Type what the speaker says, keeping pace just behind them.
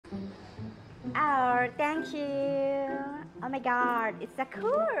Oh, thank you. Oh my god, it's so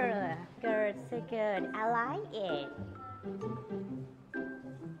cool. Good, so good. I like it.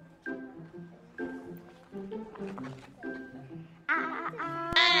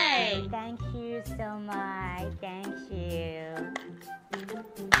 Hey. Thank you so much. Thank you.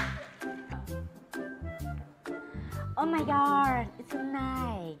 Oh my god, it's so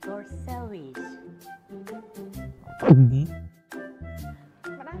nice. Good service.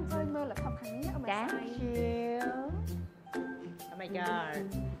 Bạn đang chơi mơ là học khánh ở mày Thank you. Oh my god,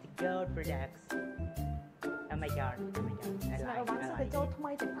 it's good products. Oh my god, oh my god. I Sai like, bán I sao like. cho thay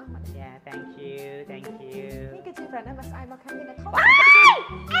mày chẳng ăn mà. Yeah, thank you, thank you. Những cái chuyện này mà sai mà khánh là không. I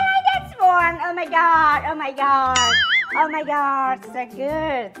like that one. Oh my god, oh my god. Oh my god, so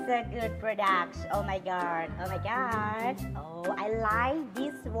good products. Oh my god, oh my god. Oh, I like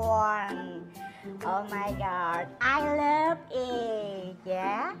this one. Oh my god, I love it.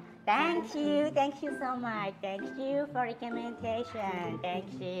 Yeah. Thank you so much. Thank you for recommendation. Thank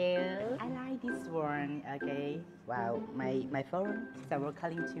you. I like this one. Okay. Wow, my phone. Someone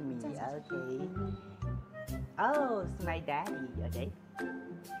calling to me. Okay. Oh, it's my daddy. Okay.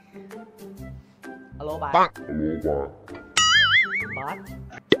 Alo bà. Bác.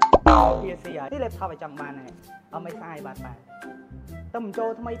 Kia gì vậy? Thế là sao phải chọn bà này? Mấy sai bà. Tầm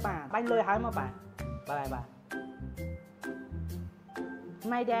trô thay bà. Bánh lơi hái mà bà. Bye bà.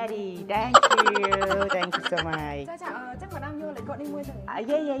 My daddy, thank you so much. Chắc bạn đang vô lại gọi đi mua thử.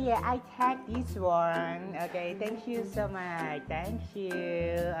 Yeah, I take this one. Okay, thank you so much. Thank you.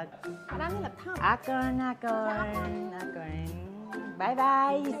 Bạn đang là thăm. Akon. Bye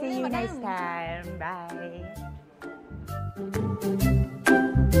bye. See you next time. Bye.